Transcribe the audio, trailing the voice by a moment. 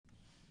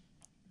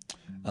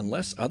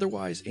Unless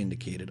otherwise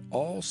indicated,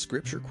 all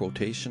scripture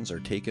quotations are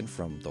taken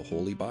from the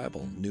Holy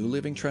Bible, New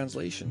Living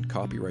Translation,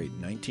 copyright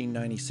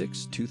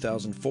 1996,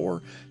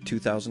 2004,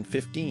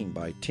 2015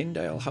 by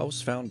Tyndale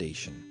House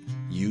Foundation.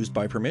 Used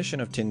by permission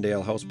of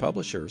Tyndale House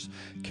Publishers,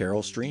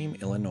 Carroll Stream,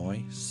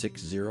 Illinois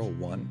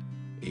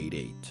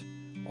 60188.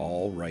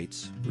 All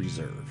rights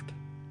reserved.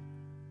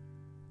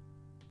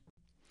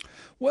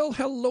 Well,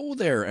 hello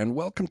there, and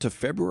welcome to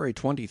February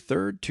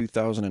 23rd,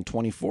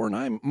 2024.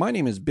 And my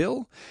name is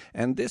Bill,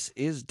 and this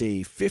is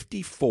day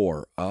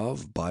 54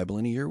 of Bible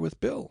in a Year with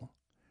Bill.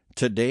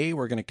 Today,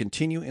 we're going to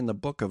continue in the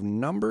book of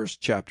Numbers,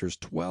 chapters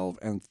 12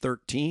 and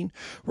 13.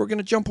 We're going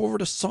to jump over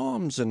to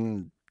Psalms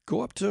and go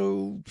up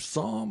to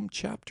Psalm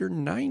chapter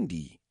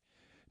 90.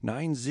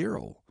 Going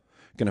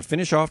to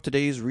finish off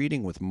today's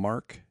reading with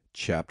Mark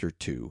chapter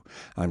 2.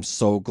 I'm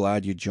so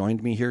glad you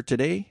joined me here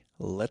today.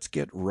 Let's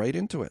get right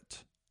into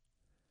it.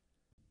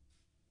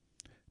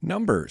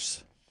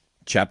 Numbers,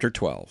 chapter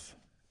 12.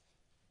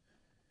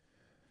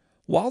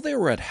 While they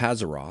were at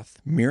Hazeroth,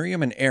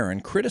 Miriam and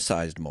Aaron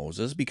criticized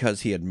Moses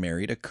because he had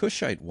married a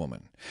Cushite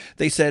woman.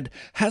 They said,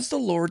 "Has the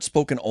Lord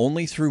spoken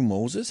only through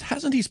Moses?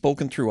 Hasn't he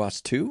spoken through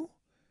us too?"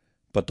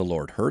 But the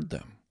Lord heard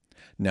them.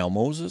 Now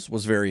Moses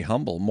was very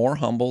humble, more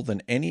humble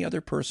than any other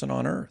person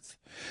on earth.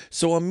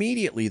 So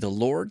immediately the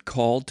Lord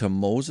called to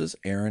Moses,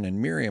 Aaron, and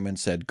Miriam and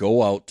said,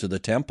 "Go out to the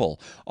temple,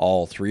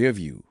 all three of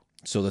you."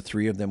 So the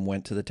three of them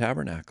went to the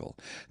tabernacle.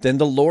 Then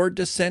the Lord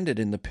descended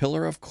in the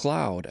pillar of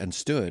cloud and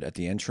stood at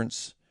the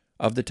entrance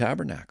of the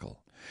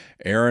tabernacle.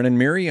 "Aaron and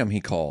Miriam," he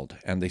called,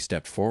 and they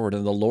stepped forward,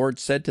 and the Lord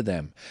said to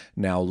them,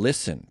 "Now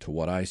listen to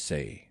what I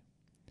say.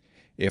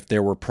 If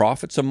there were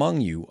prophets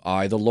among you,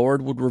 I, the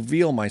Lord, would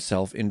reveal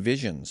myself in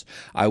visions.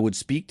 I would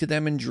speak to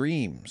them in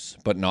dreams,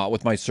 but not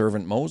with my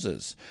servant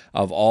Moses.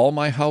 Of all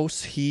my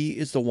house, he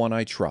is the one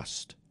I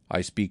trust.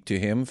 I speak to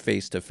him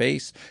face to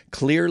face,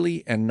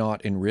 clearly and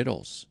not in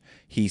riddles.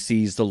 He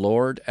sees the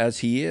Lord as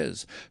he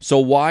is. So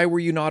why were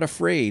you not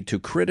afraid to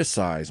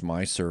criticize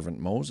my servant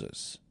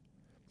Moses?"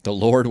 The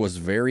Lord was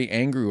very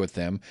angry with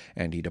them,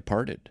 and he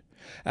departed.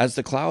 As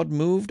the cloud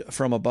moved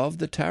from above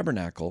the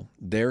tabernacle,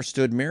 there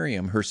stood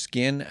Miriam, her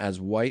skin as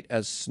white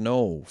as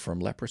snow from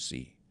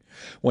leprosy.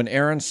 When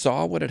Aaron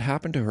saw what had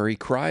happened to her, he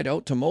cried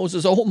out to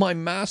Moses, "Oh, my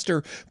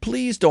master,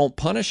 please don't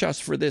punish us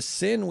for this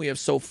sin we have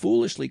so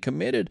foolishly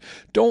committed.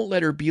 Don't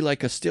let her be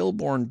like a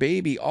stillborn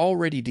baby,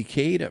 already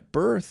decayed at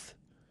birth."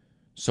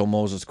 So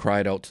Moses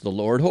cried out to the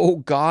Lord, "Oh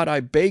God,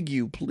 I beg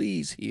you,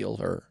 please heal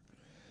her."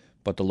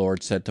 But the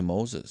Lord said to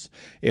Moses,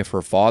 "If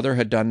her father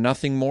had done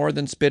nothing more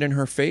than spit in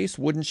her face,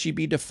 wouldn't she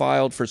be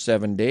defiled for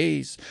 7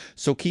 days?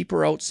 So keep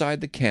her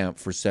outside the camp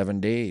for 7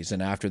 days,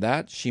 and after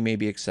that she may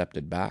be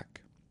accepted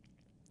back."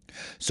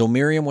 So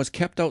Miriam was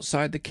kept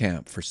outside the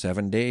camp for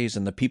 7 days,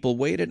 and the people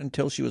waited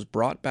until she was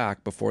brought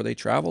back before they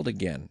traveled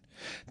again.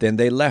 Then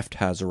they left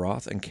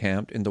Hazeroth and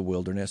camped in the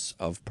wilderness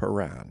of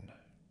Paran.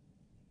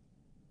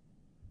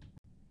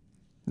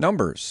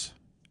 Numbers,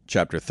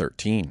 chapter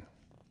 13.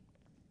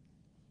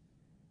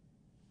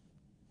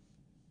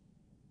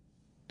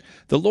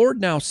 The Lord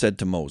now said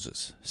to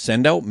Moses,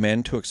 "Send out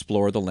men to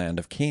explore the land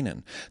of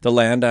Canaan, the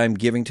land I am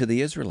giving to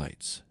the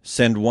Israelites.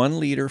 Send one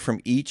leader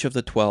from each of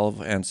the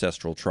 12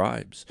 ancestral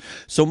tribes."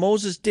 So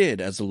Moses did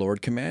as the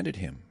Lord commanded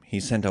him. He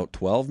sent out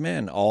 12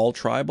 men, all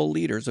tribal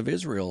leaders of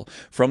Israel,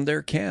 from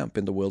their camp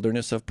in the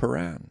wilderness of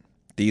Paran.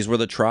 These were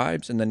the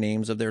tribes and the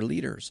names of their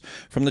leaders.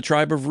 From the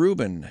tribe of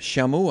Reuben,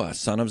 Shammua,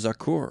 son of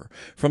Zakur.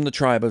 From the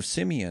tribe of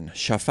Simeon,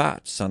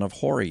 Shaphat, son of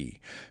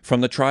Hori. From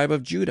the tribe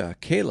of Judah,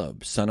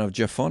 Caleb, son of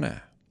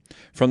Jephunneh.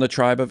 From the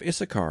tribe of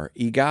Issachar,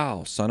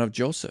 Igal, son of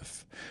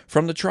Joseph.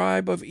 From the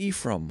tribe of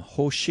Ephraim,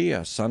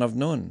 Hoshea, son of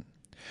Nun.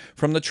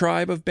 From the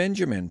tribe of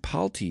Benjamin,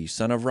 Palti,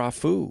 son of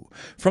Raphu.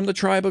 From the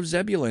tribe of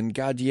Zebulun,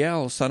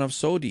 Gadiel, son of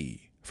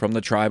Sodi. From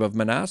the tribe of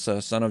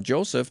Manasseh, son of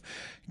Joseph,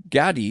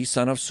 Gadi,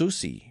 son of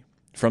Susi.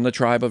 From the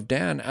tribe of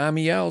Dan,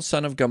 Amiel,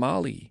 son of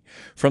Gamali.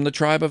 From the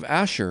tribe of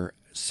Asher,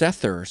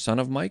 Sether, son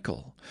of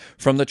Michael.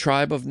 From the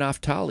tribe of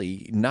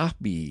Naphtali,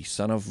 Nahbi,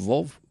 son of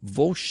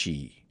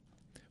Voshi.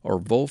 Or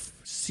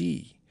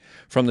Vophsi.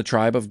 From the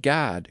tribe of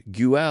Gad,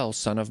 Guel,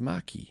 son of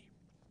Maki.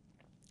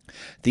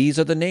 These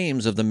are the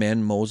names of the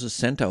men Moses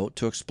sent out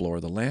to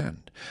explore the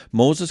land.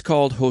 Moses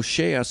called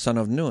Hoshea, son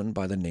of Nun,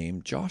 by the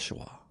name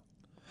Joshua.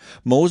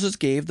 Moses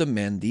gave the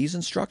men these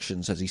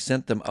instructions as he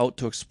sent them out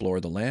to explore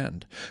the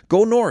land.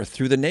 "Go north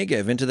through the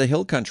Negev into the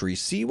hill country,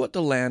 see what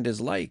the land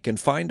is like, and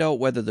find out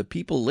whether the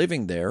people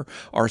living there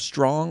are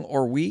strong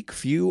or weak,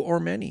 few or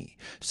many.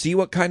 See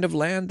what kind of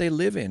land they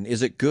live in.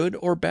 Is it good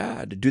or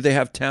bad? Do they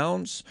have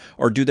towns,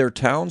 or do their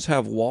towns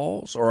have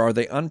walls, or are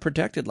they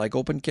unprotected like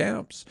open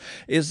camps?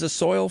 Is the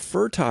soil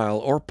fertile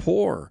or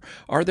poor?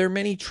 Are there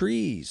many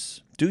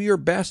trees? Do your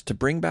best to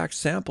bring back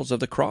samples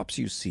of the crops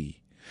you see."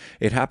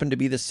 It happened to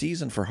be the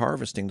season for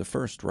harvesting the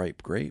first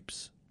ripe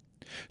grapes.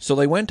 So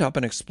they went up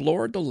and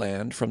explored the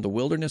land from the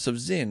wilderness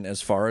of Zin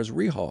as far as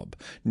Rehob,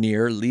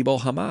 near Lebo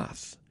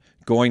Hamath.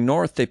 Going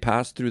north, they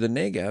passed through the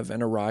Negev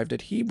and arrived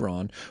at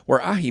Hebron, where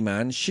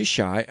Ahiman,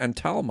 Shishai, and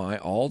Talmai,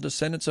 all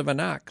descendants of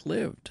Anak,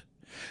 lived.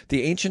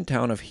 The ancient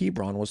town of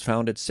Hebron was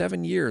founded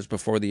 7 years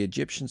before the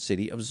Egyptian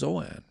city of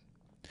Zoan.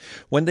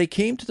 When they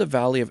came to the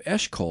valley of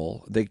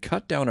Eshcol, they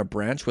cut down a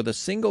branch with a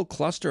single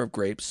cluster of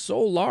grapes so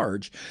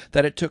large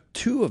that it took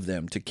 2 of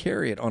them to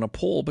carry it on a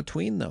pole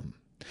between them.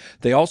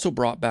 They also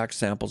brought back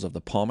samples of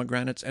the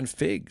pomegranates and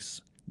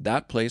figs.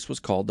 That place was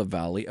called the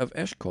Valley of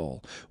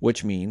Eshcol,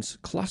 which means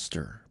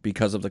cluster,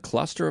 because of the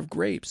cluster of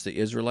grapes the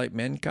Israelite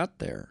men cut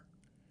there.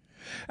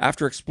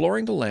 After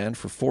exploring the land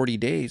for 40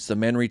 days, the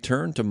men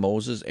returned to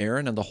Moses,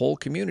 Aaron, and the whole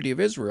community of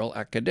Israel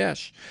at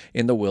Kadesh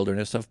in the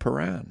wilderness of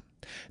Paran.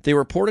 They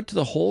reported to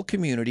the whole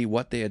community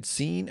what they had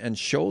seen and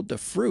showed the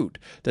fruit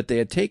that they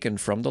had taken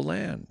from the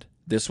land.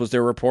 This was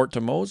their report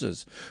to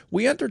Moses.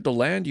 "We entered the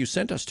land you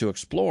sent us to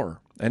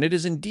explore, and it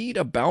is indeed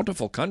a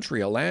bountiful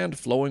country, a land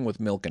flowing with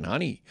milk and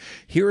honey.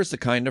 Here is the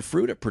kind of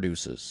fruit it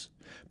produces.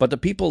 But the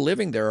people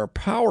living there are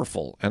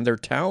powerful, and their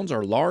towns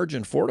are large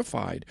and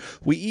fortified.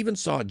 We even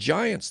saw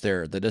giants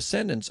there, the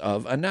descendants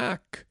of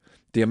Anak.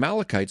 The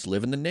Amalekites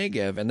live in the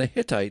Negev, and the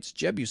Hittites,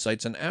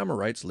 Jebusites, and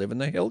Amorites live in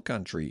the hill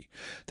country.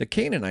 The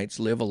Canaanites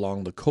live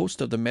along the coast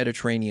of the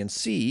Mediterranean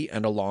Sea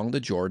and along the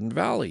Jordan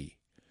Valley."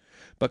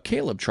 But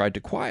Caleb tried to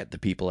quiet the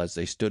people as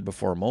they stood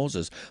before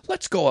Moses.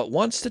 "Let's go at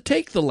once to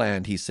take the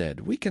land," he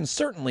said. "We can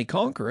certainly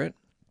conquer it."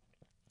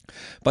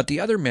 But the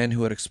other men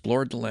who had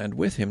explored the land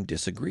with him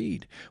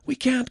disagreed. "We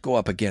can't go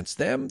up against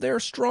them. They are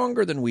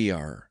stronger than we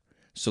are."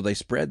 So they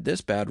spread this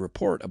bad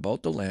report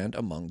about the land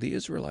among the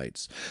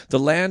Israelites. "The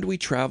land we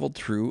traveled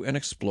through and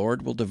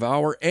explored will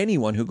devour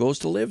anyone who goes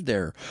to live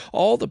there.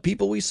 All the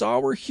people we saw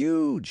were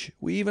huge.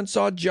 We even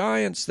saw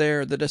giants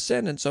there, the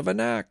descendants of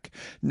Anak.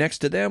 Next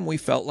to them we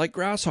felt like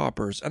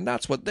grasshoppers, and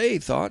that's what they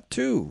thought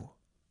too."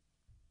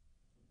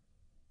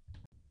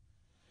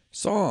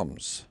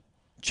 Psalms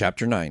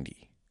chapter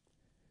 90.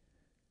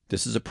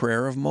 This is a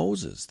prayer of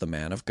Moses, the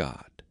man of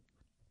God.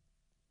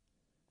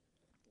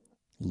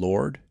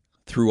 Lord,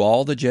 through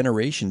all the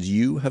generations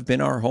you have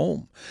been our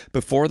home.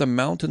 Before the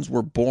mountains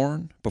were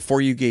born, before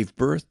you gave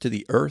birth to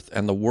the earth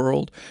and the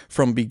world,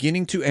 from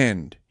beginning to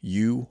end,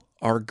 you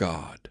are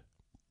God.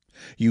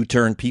 You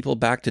turn people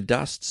back to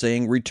dust,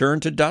 saying,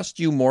 "Return to dust,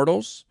 you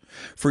mortals."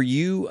 For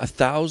you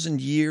 1,000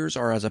 years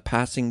are as a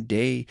passing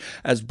day,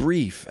 as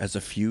brief as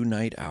a few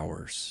night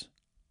hours.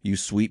 You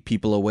sweep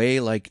people away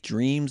like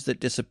dreams that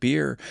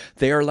disappear.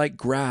 They are like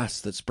grass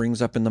that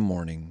springs up in the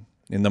morning.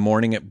 In the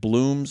morning it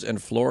blooms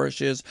and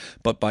flourishes,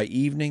 but by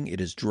evening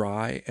it is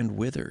dry and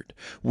withered.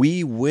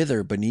 We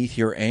wither beneath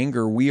your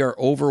anger. We are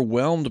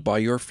overwhelmed by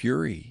your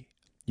fury.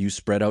 You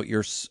spread out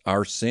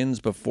our sins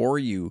before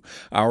you,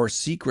 our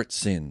secret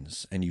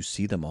sins, and you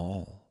see them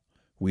all.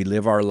 We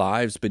live our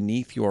lives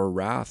beneath your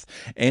wrath,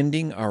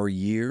 ending our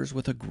years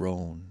with a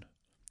groan.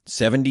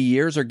 70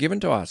 years are given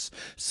to us.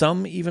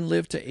 Some even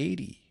live to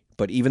 80.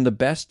 But even the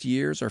best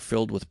years are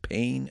filled with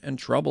pain and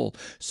trouble.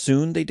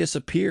 Soon they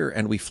disappear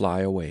and we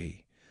fly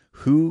away.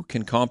 Who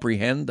can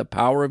comprehend the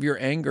power of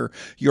your anger?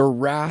 Your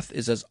wrath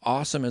is as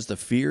awesome as the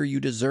fear you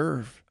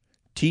deserve.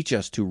 Teach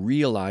us to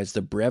realize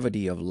the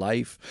brevity of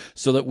life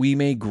so that we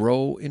may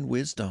grow in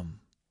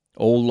wisdom.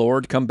 O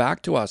Lord, come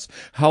back to us.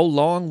 How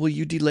long will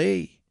you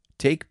delay?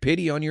 Take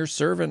pity on your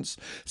servants.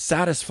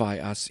 Satisfy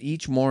us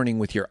each morning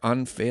with your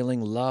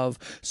unfailing love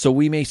so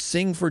we may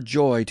sing for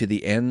joy to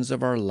the ends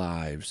of our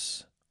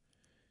lives.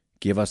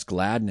 Give us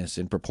gladness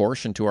in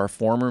proportion to our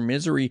former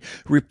misery.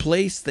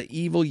 Replace the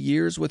evil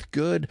years with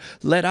good.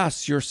 Let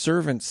us, your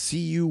servants, see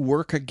you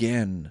work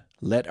again.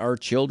 Let our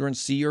children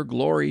see your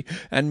glory,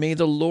 and may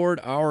the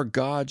Lord our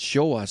God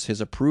show us his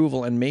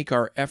approval and make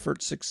our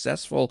efforts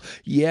successful.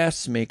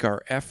 Yes, make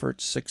our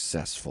efforts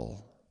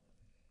successful.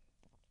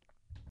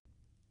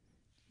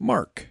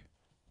 Mark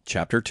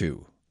chapter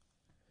 2.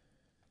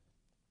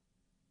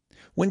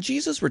 When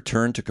Jesus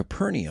returned to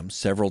Capernaum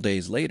several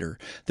days later,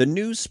 the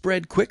news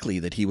spread quickly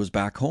that he was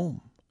back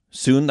home.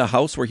 Soon the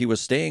house where he was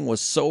staying was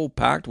so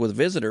packed with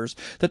visitors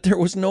that there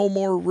was no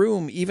more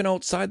room even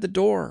outside the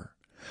door.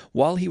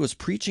 While he was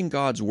preaching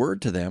God's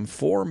word to them,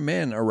 4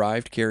 men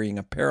arrived carrying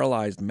a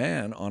paralyzed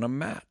man on a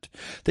mat.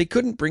 They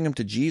couldn't bring him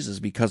to Jesus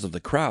because of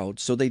the crowd,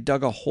 so they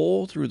dug a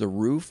hole through the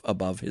roof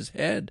above his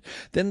head.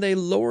 Then they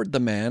lowered the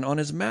man on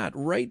his mat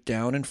right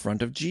down in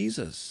front of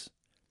Jesus.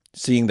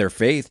 Seeing their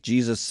faith,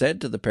 Jesus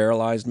said to the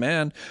paralyzed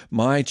man,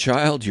 "My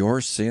child, your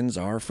sins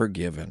are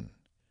forgiven."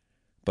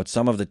 But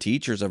some of the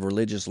teachers of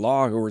religious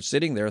law who were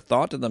sitting there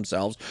thought to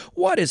themselves,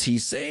 "What is he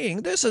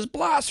saying? This is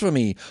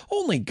blasphemy.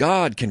 Only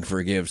God can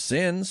forgive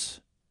sins."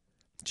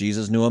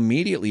 Jesus knew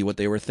immediately what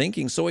they were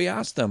thinking, so he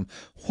asked them,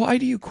 "Why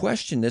do you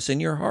question this in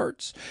your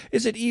hearts?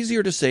 Is it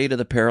easier to say to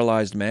the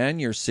paralyzed man,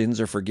 'Your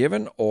sins are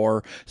forgiven,'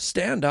 or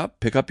 'Stand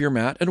up, pick up your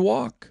mat, and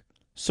walk'?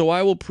 So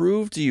I will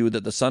prove to you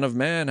that the Son of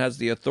Man has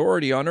the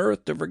authority on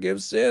earth to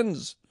forgive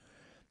sins."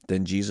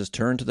 Then Jesus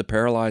turned to the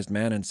paralyzed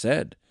man and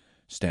said,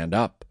 "Stand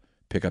up,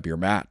 pick up your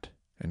mat,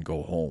 and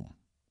go home."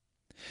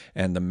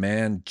 And the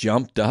man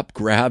jumped up,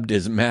 grabbed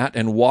his mat,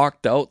 and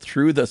walked out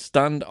through the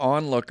stunned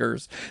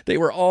onlookers. They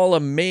were all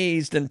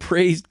amazed and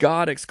praised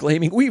God,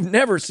 exclaiming, "We've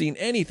never seen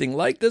anything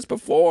like this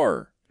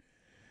before."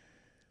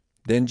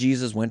 Then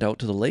Jesus went out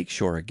to the lake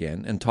shore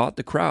again and taught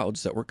the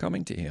crowds that were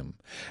coming to him.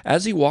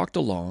 As he walked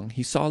along,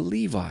 he saw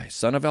Levi,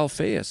 son of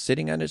Alphaeus,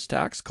 sitting at his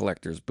tax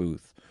collector's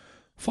booth.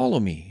 "Follow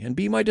me and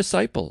be my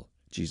disciple,"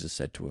 Jesus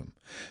said to him.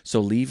 So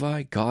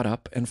Levi got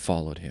up and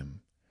followed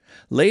him.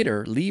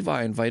 Later,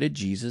 Levi invited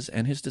Jesus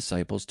and his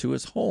disciples to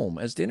his home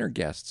as dinner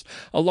guests,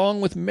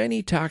 along with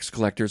many tax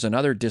collectors and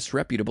other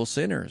disreputable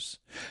sinners.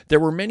 There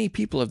were many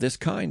people of this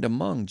kind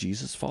among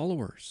Jesus'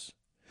 followers.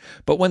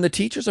 But when the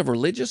teachers of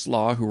religious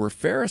law, who were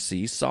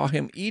Pharisees, saw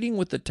him eating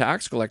with the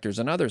tax collectors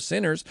and other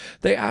sinners,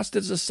 they asked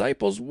his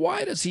disciples,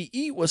 "Why does he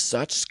eat with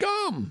such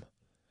scum?"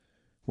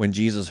 When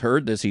Jesus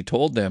heard this, he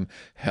told them,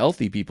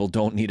 "Healthy people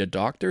don't need a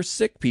doctor,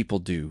 sick people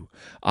do.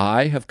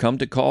 I have come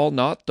to call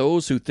not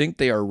those who think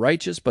they are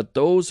righteous, but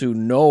those who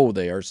know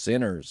they are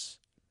sinners."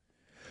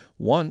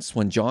 Once,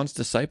 when John's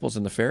disciples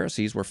and the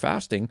Pharisees were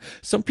fasting,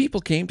 some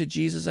people came to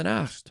Jesus and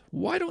asked,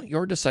 "Why don't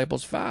your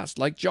disciples fast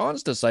like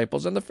John's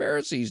disciples and the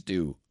Pharisees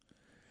do?"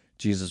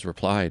 Jesus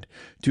replied,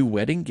 "Do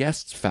wedding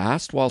guests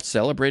fast while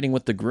celebrating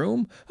with the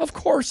groom? Of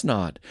course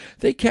not.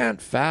 They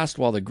can't fast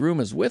while the groom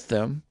is with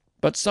them.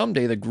 But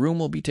someday the groom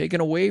will be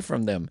taken away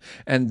from them,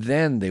 and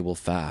then they will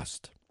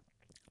fast.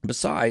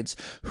 Besides,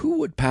 who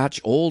would patch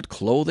old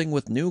clothing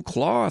with new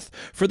cloth?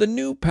 For the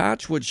new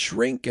patch would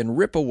shrink and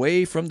rip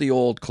away from the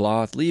old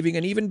cloth, leaving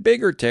an even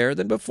bigger tear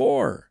than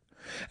before.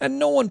 And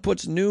no one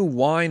puts new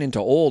wine into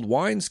old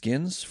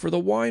wineskins, for the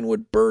wine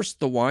would burst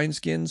the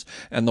wineskins,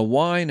 and the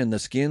wine and the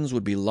skins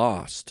would be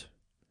lost.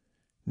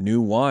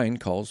 New wine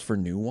calls for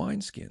new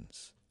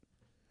wineskins."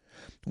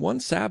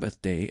 One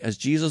Sabbath day, as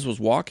Jesus was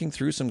walking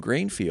through some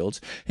grain fields,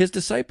 his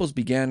disciples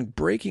began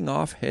breaking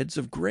off heads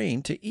of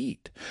grain to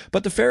eat.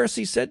 But the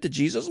Pharisees said to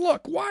Jesus,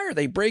 "Look, why are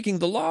they breaking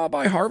the law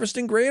by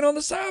harvesting grain on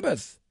the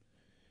Sabbath?"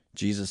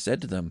 Jesus said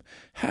to them,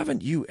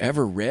 "Haven't you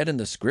ever read in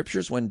the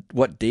Scriptures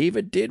what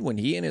David did when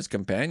he and his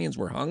companions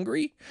were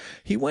hungry?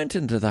 He went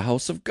into the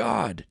house of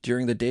God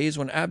during the days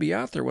when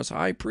Abiathar was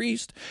high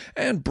priest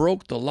and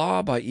broke the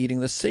law by eating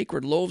the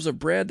sacred loaves of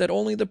bread that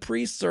only the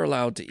priests are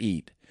allowed to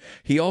eat.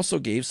 He also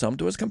gave some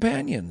to his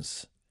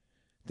companions."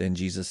 Then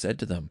Jesus said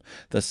to them,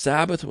 "The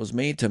Sabbath was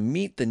made to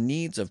meet the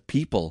needs of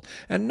people,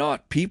 and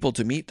not people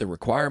to meet the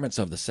requirements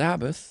of the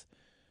Sabbath.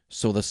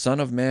 So the Son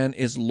of Man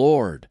is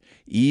Lord,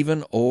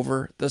 even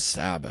over the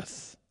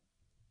Sabbath."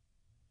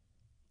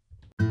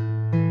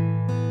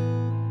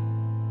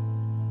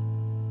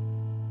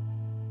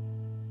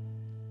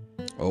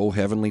 Oh,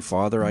 Heavenly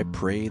Father, I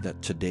pray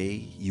that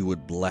today you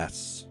would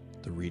bless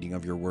the reading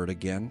of your word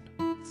again.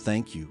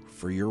 Thank you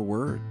for your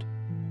word.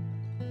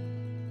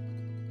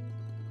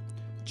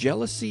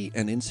 Jealousy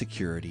and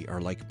insecurity are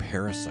like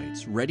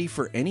parasites, ready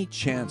for any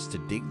chance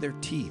to dig their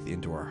teeth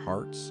into our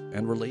hearts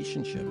and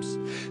relationships.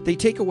 They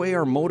take away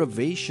our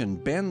motivation,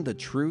 bend the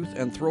truth,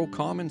 and throw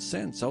common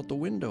sense out the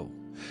window.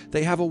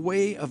 They have a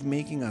way of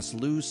making us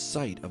lose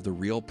sight of the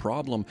real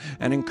problem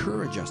and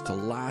encourage us to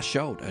lash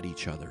out at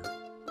each other.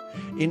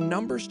 In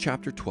Numbers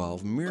chapter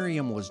 12,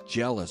 Miriam was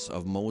jealous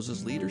of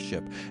Moses'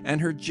 leadership, and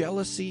her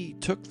jealousy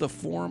took the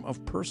form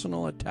of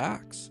personal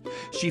attacks.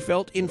 She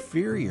felt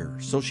inferior,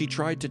 so she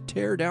tried to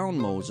tear down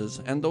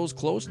Moses and those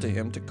close to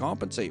him to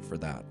compensate for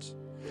that.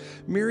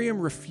 Miriam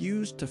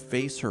refused to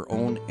face her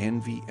own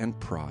envy and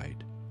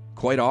pride.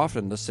 Quite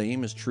often, the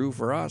same is true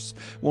for us.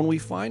 When we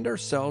find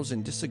ourselves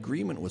in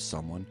disagreement with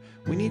someone,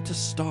 we need to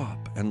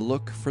stop and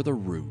look for the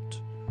root.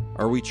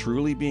 Are we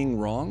truly being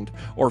wronged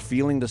or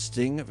feeling the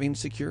sting of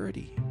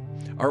insecurity?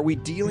 Are we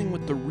dealing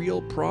with the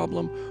real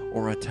problem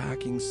or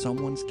attacking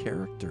someone's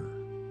character?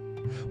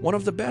 One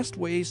of the best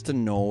ways to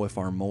know if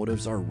our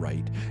motives are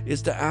right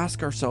is to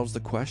ask ourselves the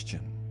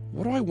question,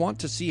 what do I want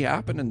to see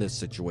happen in this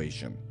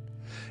situation?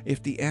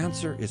 If the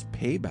answer is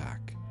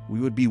payback, we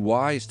would be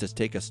wise to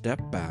take a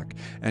step back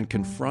and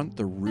confront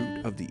the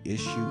root of the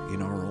issue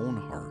in our own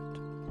heart.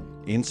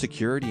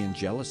 Insecurity and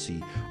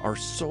jealousy are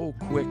so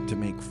quick to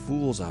make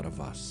fools out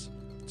of us,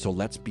 so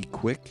let's be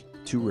quick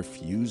to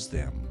refuse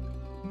them.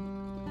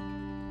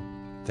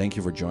 Thank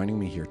you for joining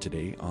me here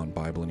today on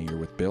Bible in a Year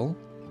with Bill.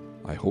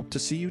 I hope to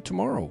see you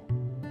tomorrow.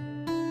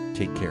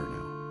 Take care now.